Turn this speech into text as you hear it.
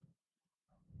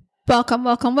Welcome,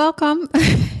 welcome, welcome.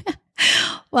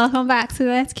 Welcome back to the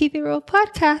Let's Keep It Real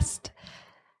podcast.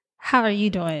 How are you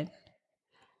doing?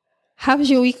 How's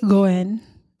your week going?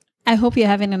 I hope you're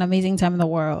having an amazing time in the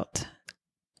world.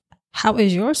 How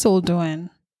is your soul doing?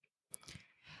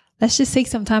 Let's just take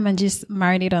some time and just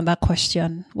marinate on that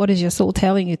question. What is your soul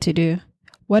telling you to do?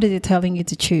 What is it telling you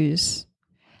to choose?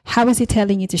 How is it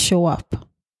telling you to show up?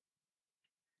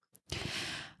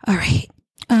 All right.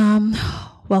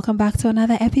 Welcome back to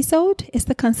another episode. It's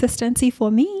the consistency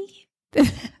for me.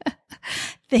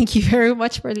 Thank you very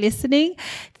much for listening.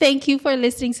 Thank you for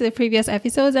listening to the previous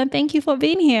episodes, and thank you for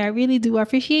being here. I really do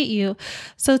appreciate you.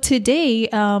 So today,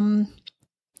 I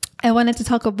wanted to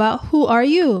talk about who are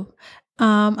you?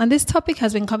 And this topic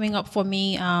has been coming up for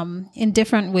me in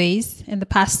different ways in the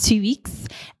past 2 weeks.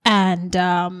 And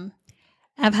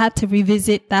I've had to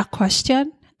revisit that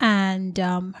question and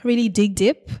really dig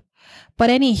deep. But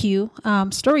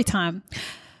anywho, story time.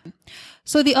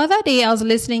 So the other day I was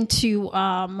listening to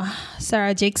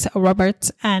Sarah Jakes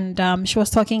Roberts, and she was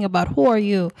talking about who are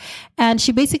you? And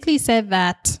she basically said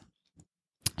that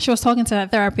she was talking to a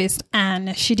therapist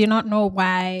and she did not know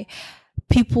why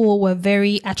people were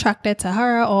very attracted to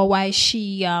her or why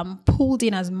she pulled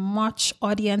in as much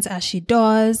audience as she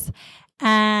does.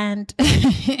 And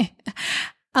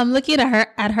I'm looking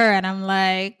at her and I'm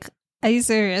like, are you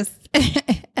serious?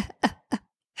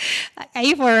 Are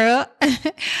you for real?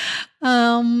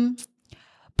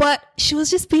 But she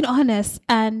was just being honest,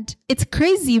 and it's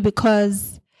crazy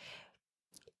because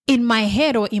in my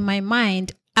head or in my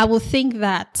mind, I will think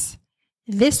that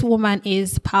this woman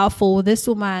is powerful. This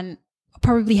woman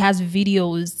probably has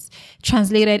videos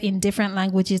translated in different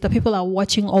languages that people are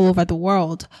watching all over the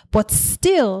world, but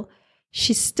still,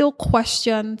 she still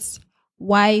questions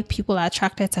why people are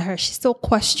attracted to her. She still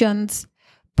questions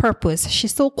purpose. She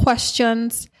still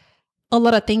questions a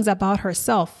lot of things about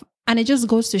herself. And it just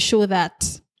goes to show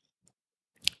that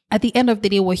at the end of the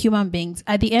day, we're human beings.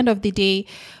 At the end of the day,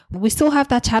 we still have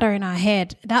that chatter in our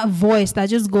head, that voice that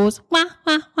just goes, wah,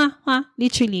 wah, wah, wah,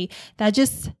 literally, that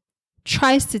just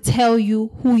tries to tell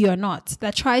you who you're not,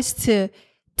 that tries to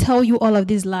tell you all of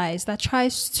these lies, that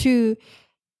tries to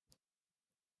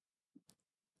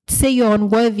say you're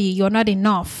unworthy, you're not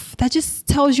enough, that just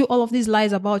tells you all of these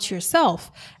lies about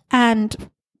yourself. And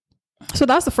so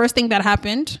that's the first thing that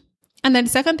happened. And then the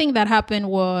second thing that happened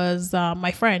was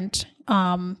my friend,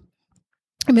 a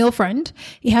male friend,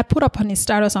 he had put up on his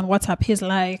status on WhatsApp, he's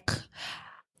like,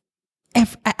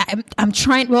 I'm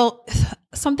trying, well,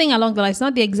 something along the lines,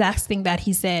 not the exact thing that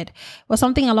he said, but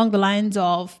something along the lines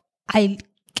of, I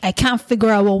can't figure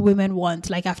out what women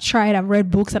want. Like, I've tried, I've read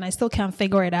books, and I still can't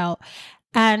figure it out.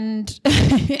 And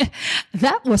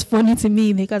that was funny to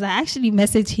me because I actually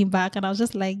messaged him back and I was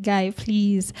just like, guy,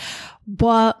 please.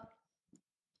 But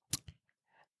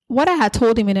what I had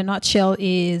told him in a nutshell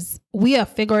is we are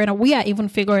even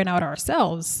figuring out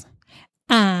ourselves.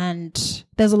 And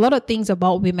there's a lot of things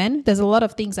about women. There's a lot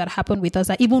of things that happen with us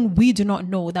that even we do not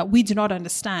know, that we do not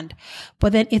understand.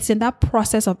 But then it's in that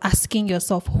process of asking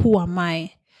yourself, who am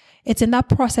I? It's in that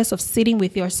process of sitting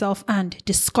with yourself and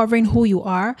discovering who you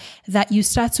are that you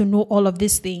start to know all of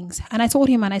these things. And I told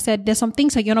him, and I said, there's some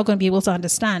things that you're not going to be able to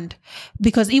understand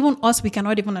because even us, we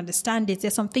cannot even understand it.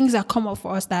 There's some things that come up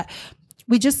for us that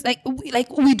we just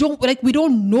we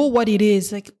don't know what it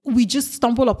is. Like, we just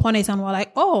stumble upon it and we're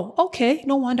like, oh, okay.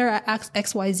 No wonder I asked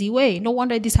XYZ way. No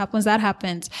wonder this happens, that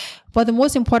happens. But the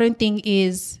most important thing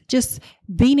is just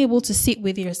being able to sit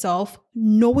with yourself,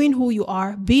 knowing who you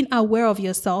are, being aware of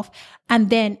yourself. And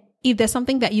then if there's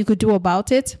something that you could do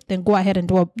about it, then go ahead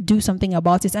and do something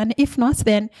about it. And if not,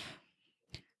 then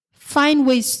find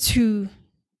ways to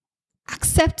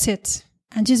accept it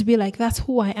and just be like, that's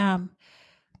who I am.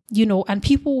 You know, and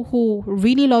people who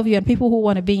really love you and people who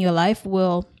want to be in your life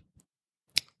will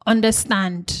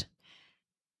understand,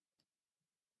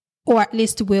 or at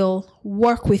least will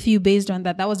work with you based on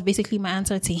that. That was basically my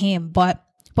answer to him. But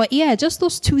yeah, just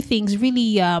those two things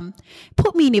really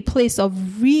put me in a place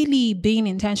of really being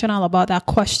intentional about that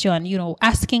question, you know,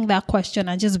 asking that question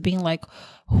and just being like,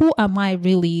 who am I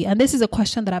really? And this is a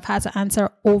question that I've had to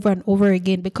answer over and over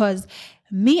again because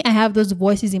I have those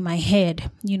voices in my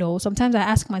head. You know, sometimes I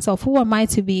ask myself, who am I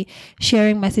to be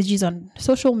sharing messages on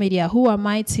social media? Who am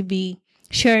I to be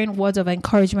sharing words of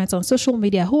encouragement on social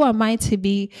media? Who am I to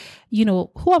be,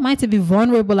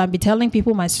 vulnerable and be telling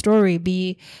people my story,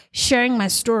 be sharing my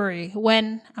story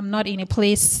when I'm not in a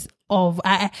place of,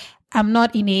 I'm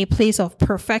not in a place of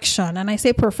perfection. And I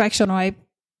say perfection, or I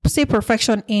say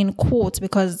perfection in quotes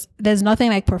because there's nothing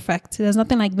like perfect. There's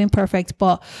nothing like being perfect,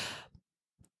 but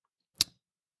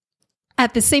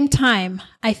at the same time,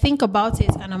 I think about it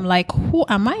and I'm like, who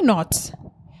am I not?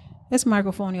 This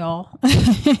microphone, y'all.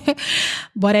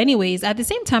 But anyways, at the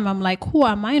same time, I'm like, who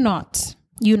am I not?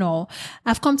 You know,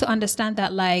 I've come to understand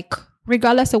that, like,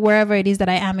 regardless of wherever it is that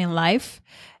I am in life,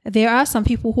 there are some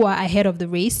people who are ahead of the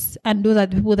race. And those are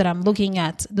the people that I'm looking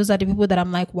at. Those are the people that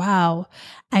I'm like, wow,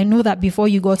 I know that before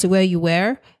you got to where you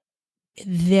were,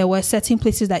 there were certain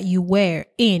places that you were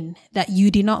in that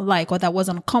you did not like, or that was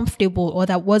uncomfortable, or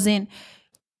that wasn't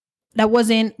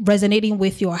resonating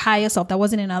with your higher self, that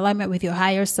wasn't in alignment with your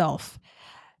higher self.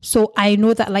 So I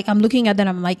know that, like, I'm looking at that,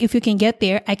 I'm like, if you can get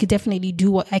there, I can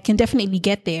definitely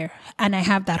get there. And I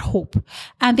have that hope.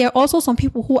 And there are also some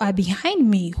people who are behind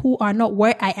me who are not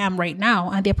where I am right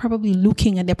now. And they're probably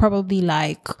looking and they're probably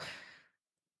like,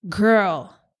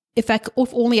 girl, if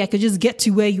only I could just get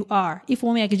to where you are. If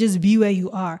only I could just be where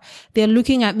you are. They're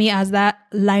looking at me as that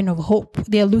line of hope.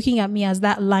 They're looking at me as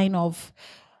that line of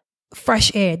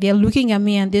fresh air. They're looking at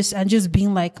me and just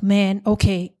being like, man,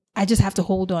 okay, I just have to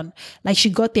hold on. Like, she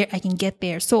got there, I can get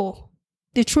there. So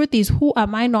the truth is, who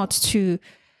am I not to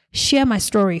share my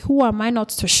story? Who am I not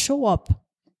to show up?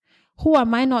 Who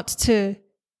am I not to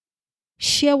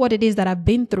share what it is that I've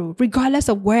been through, regardless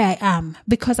of where I am?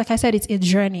 Because like I said, it's a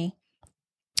journey.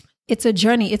 It's a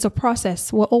journey. It's a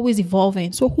process. We're always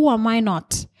evolving. So who am I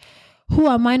not? Who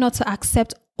am I not to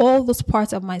accept all those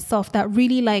parts of myself that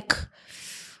really, like,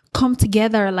 come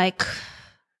together? Like,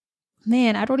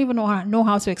 man, I don't even know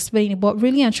how to explain it, but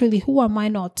really and truly, who am I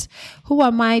not? Who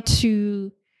am I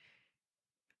to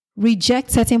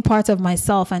reject certain parts of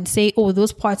myself and say, oh,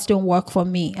 those parts don't work for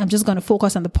me. I'm just going to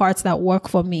focus on the parts that work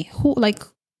for me.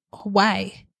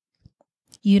 Why?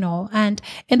 You know, and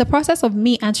in the process of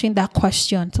me answering that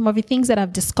question, some of the things that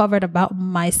I've discovered about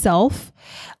myself,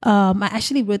 I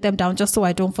actually wrote them down just so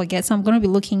I don't forget. So I'm going to be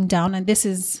looking down, and this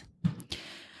is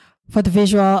for the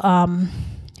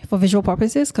for visual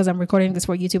purposes, because I'm recording this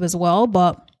for YouTube as well.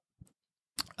 But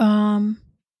I'm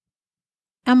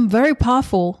very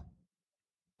powerful.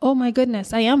 Oh my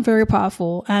goodness, I am very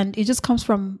powerful. And it just comes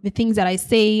from the things that I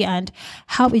say and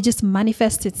how it just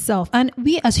manifests itself. And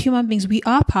we as human beings, we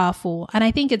are powerful. And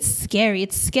I think it's scary.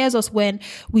 It scares us when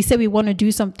we say we want to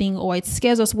do something, or it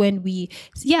scares us when we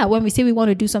say we want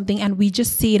to do something and we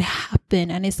just see it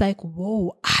happen. And it's like,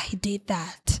 whoa, I did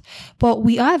that. But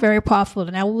we are very powerful.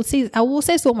 And I will say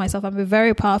so myself. I'm a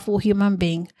very powerful human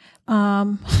being. I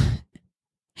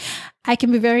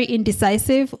can be very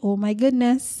indecisive. Oh my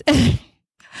goodness.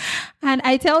 And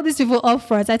I tell these people up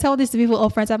front.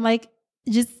 I'm like,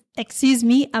 just excuse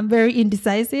me, I'm very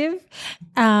indecisive.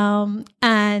 And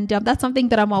that's something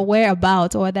that I'm aware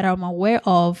about, or that I'm aware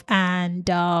of. And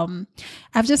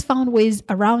I've just found ways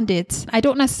around it. I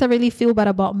don't necessarily feel bad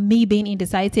about me being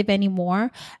indecisive anymore.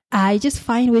 I just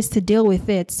find ways to deal with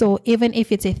it. So even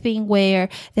if it's a thing where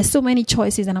there's so many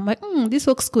choices and I'm like, this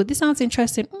looks good, this sounds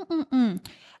interesting,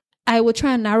 I will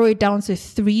try and narrow it down to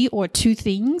 3 or 2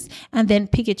 things and then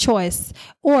pick a choice.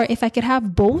 Or if I could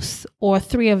have both or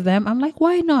 3 of them, I'm like,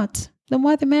 why not? The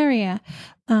more the merrier.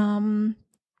 I'm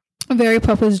very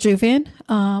purpose driven.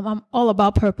 I'm all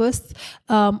about purpose,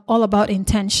 all about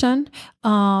intention.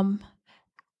 I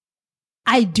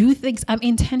do things. I'm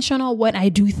intentional when I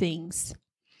do things.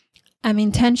 I'm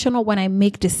intentional when I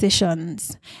make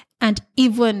decisions. And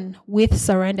even with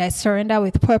surrender, I surrender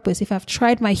with purpose. If I've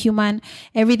tried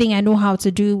everything I know how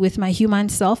to do with my human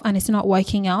self and it's not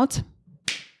working out,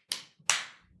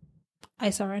 I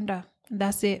surrender.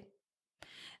 That's it.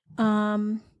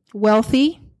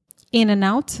 Wealthy, in and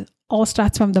out, all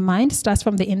starts from the mind, starts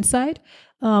from the inside.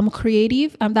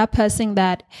 Creative. I'm that person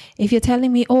that if you're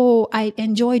telling me, oh, I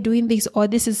enjoy doing this, or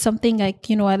this is something like,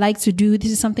 I like to do,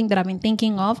 this is something that I've been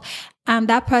thinking of, I'm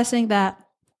that person that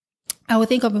I would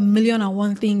think of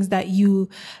 1,000,001 things that you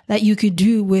could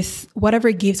do with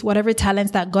whatever gifts, whatever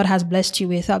talents that God has blessed you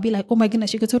with. I'll be like, oh my goodness,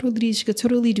 she could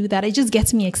totally do that. It just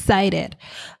gets me excited.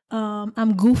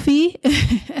 I'm goofy.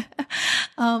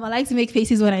 I like to make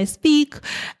faces when I speak.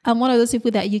 I'm one of those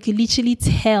people that you can literally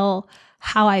tell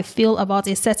how I feel about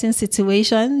a certain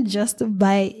situation just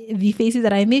by the faces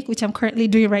that I make, which I'm currently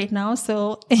doing right now.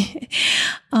 So,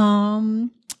 an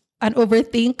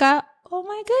overthinker. Oh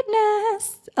my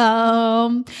goodness.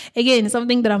 Again,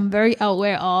 something that I'm very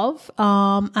aware of.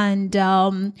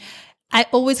 I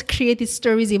always create these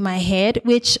stories in my head,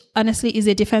 which honestly is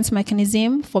a defense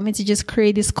mechanism for me to just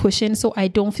create this cushion so I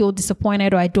don't feel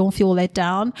disappointed or I don't feel let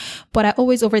down. But I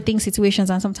always overthink situations,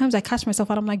 and sometimes I catch myself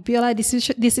and I'm like, Biola,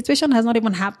 this situation has not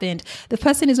even happened. The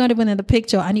person is not even in the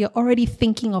picture, and you're already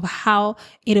thinking of how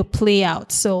it'll play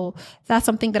out. So that's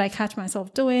something that I catch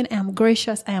myself doing. I'm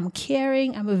gracious. I am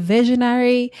caring. I'm a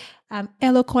visionary. I'm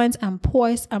eloquent. I'm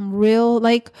poised. I'm real.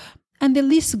 And the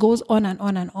list goes on and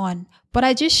on and on. But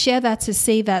I just share that to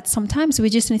say that sometimes we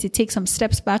just need to take some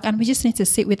steps back, and we just need to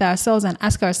sit with ourselves and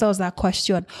ask ourselves that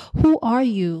question. Who are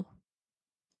you?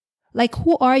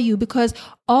 Who are you? Because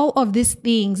all of these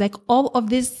things, all of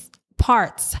these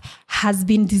parts has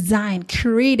been designed,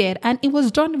 created, and it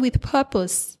was done with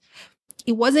purpose.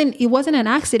 It wasn't an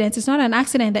accident. It's not an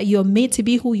accident that you're made to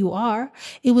be who you are.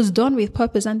 It was done with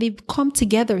purpose, and they've come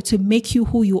together to make you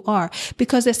who you are,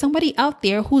 because there's somebody out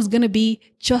there who's going to be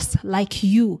just like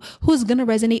you, who's going to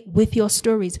resonate with your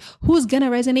stories, who's going to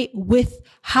resonate with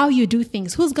how you do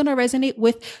things, who's going to resonate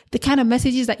with the kind of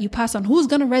messages that you pass on, who's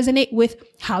going to resonate with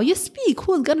how you speak,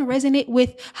 who's going to resonate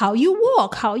with how you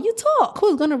walk, how you talk,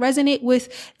 who's going to resonate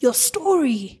with your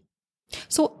story.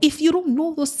 So if you don't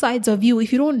know those sides of you,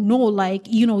 if you don't know,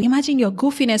 imagine your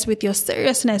goofiness with your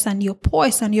seriousness and your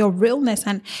poise and your realness,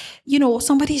 and,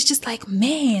 somebody's just like,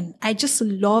 man, I just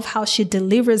love how she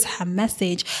delivers her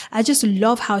message. I just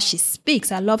love how she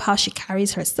speaks. I love how she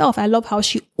carries herself. I love how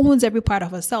she owns every part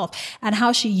of herself and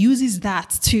how she uses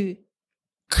that to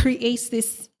create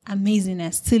this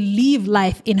amazingness, to live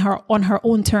life on her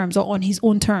own terms or on his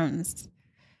own terms.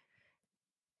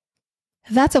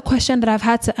 That's a question that I've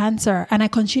had to answer, and I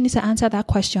continue to answer that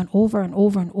question over and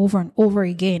over and over and over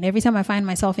again. Every time I find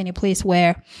myself in a place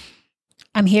where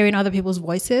I'm hearing other people's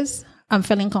voices, I'm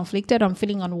feeling conflicted, I'm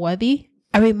feeling unworthy,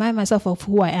 I remind myself of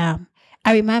who I am.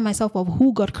 I remind myself of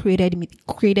who God created me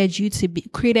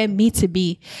to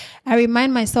be. I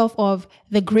remind myself of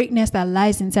the greatness that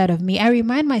lies inside of me. I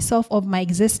remind myself of my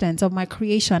existence, of my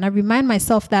creation. I remind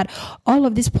myself that all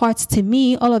of these parts to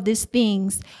me, all of these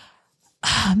things,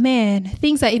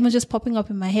 things are even just popping up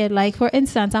in my head. Like, for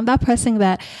instance, I'm that person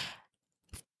that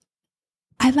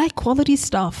I like quality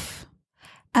stuff.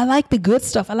 I like the good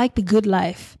stuff. I like the good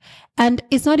life. And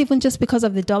it's not even just because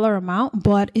of the dollar amount,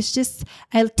 but it's just,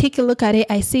 I'll take a look at it,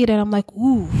 I see it, and I'm like,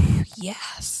 ooh,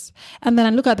 yes. And then I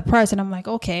look at the price and I'm like,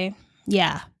 okay,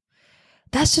 yeah,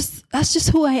 that's just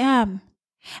who I am.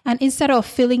 And instead of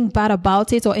feeling bad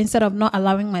about it, or instead of not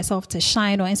allowing myself to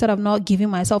shine, or instead of not giving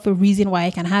myself a reason why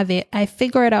I can have it, I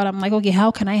figure it out. I'm like, okay,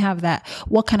 how can I have that?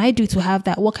 What can I do to have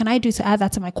that? What can I do to add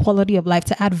that to my quality of life,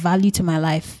 to add value to my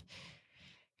life?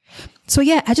 So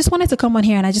yeah, I just wanted to come on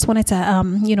here, and I just wanted to,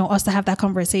 us to have that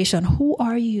conversation. Who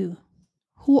are you?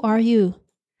 Who are you?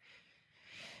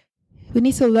 We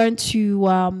need to learn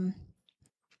to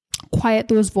quiet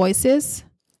those voices,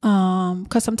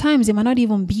 because sometimes it might not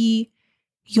even be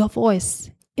your voice.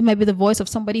 It might be the voice of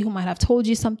somebody who might have told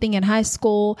you something in high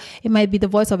school. It might be the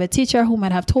voice of a teacher who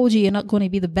might have told you you're not going to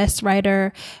be the best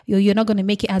writer. You're not going to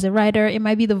make it as a writer. It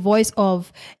might be the voice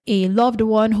of a loved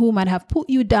one who might have put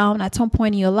you down at some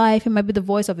point in your life. It might be the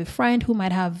voice of a friend who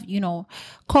might have,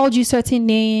 called you certain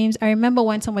names. I remember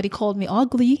when somebody called me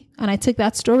ugly, and I took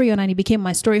that story on, and it became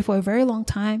my story for a very long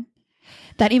time.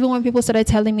 That even when people started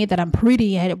telling me that I'm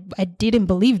pretty, I didn't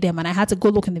believe them, and I had to go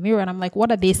look in the mirror, and I'm like,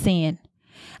 what are they saying?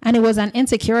 And it was an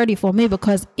insecurity for me,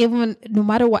 because even no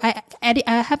matter what, I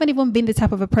haven't even been the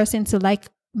type of a person to like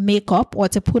makeup or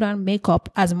to put on makeup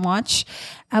as much.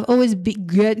 I've always been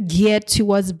geared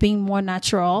towards being more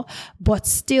natural, but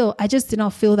still, I just did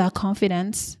not feel that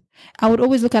confidence. I would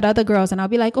always look at other girls and I'll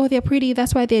be like, oh, they're pretty,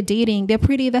 that's why they're dating. They're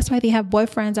pretty, that's why they have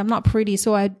boyfriends. I'm not pretty,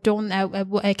 so I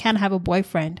can't have a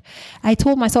boyfriend. I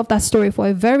told myself that story for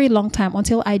a very long time,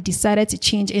 until I decided to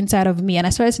change inside of me. And I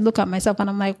started to look at myself and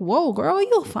I'm like, whoa, girl,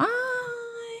 you're fine.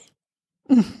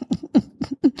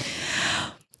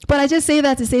 But I just say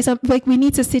that to say something, like, we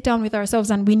need to sit down with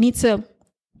ourselves, and we need to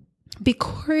be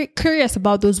curious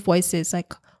about those voices.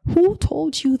 Like, who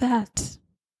told you that?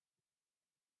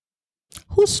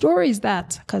 Whose story is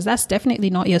that? Because that's definitely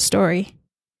not your story.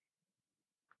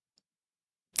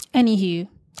 Anywho,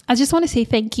 I just want to say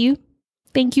thank you.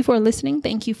 Thank you for listening.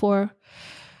 Thank you for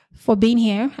being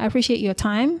here. I appreciate your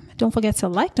time. Don't forget to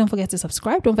like, don't forget to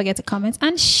subscribe, don't forget to comment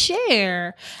and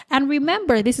share. And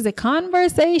remember, this is a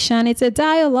conversation. It's a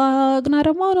dialogue, not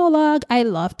a monologue. I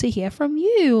love to hear from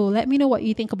you. Let me know what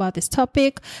you think about this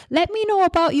topic. Let me know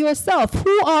about yourself.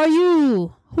 Who are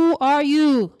you? Who are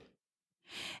you?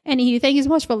 Anywho, thank you so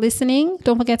much for listening.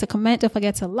 Don't forget to comment, don't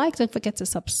forget to like, don't forget to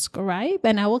subscribe,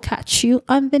 and I will catch you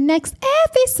on the next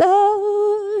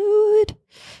episode.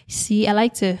 See, I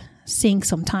like to sing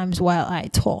sometimes while I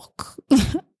talk.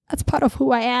 That's part of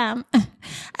who I am.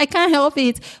 I can't help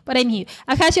it. But anyway,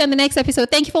 I'll catch you on the next episode.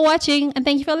 Thank you for watching and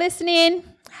thank you for listening.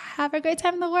 Have a great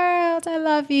time in the world. I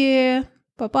love you.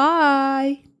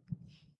 Bye-bye.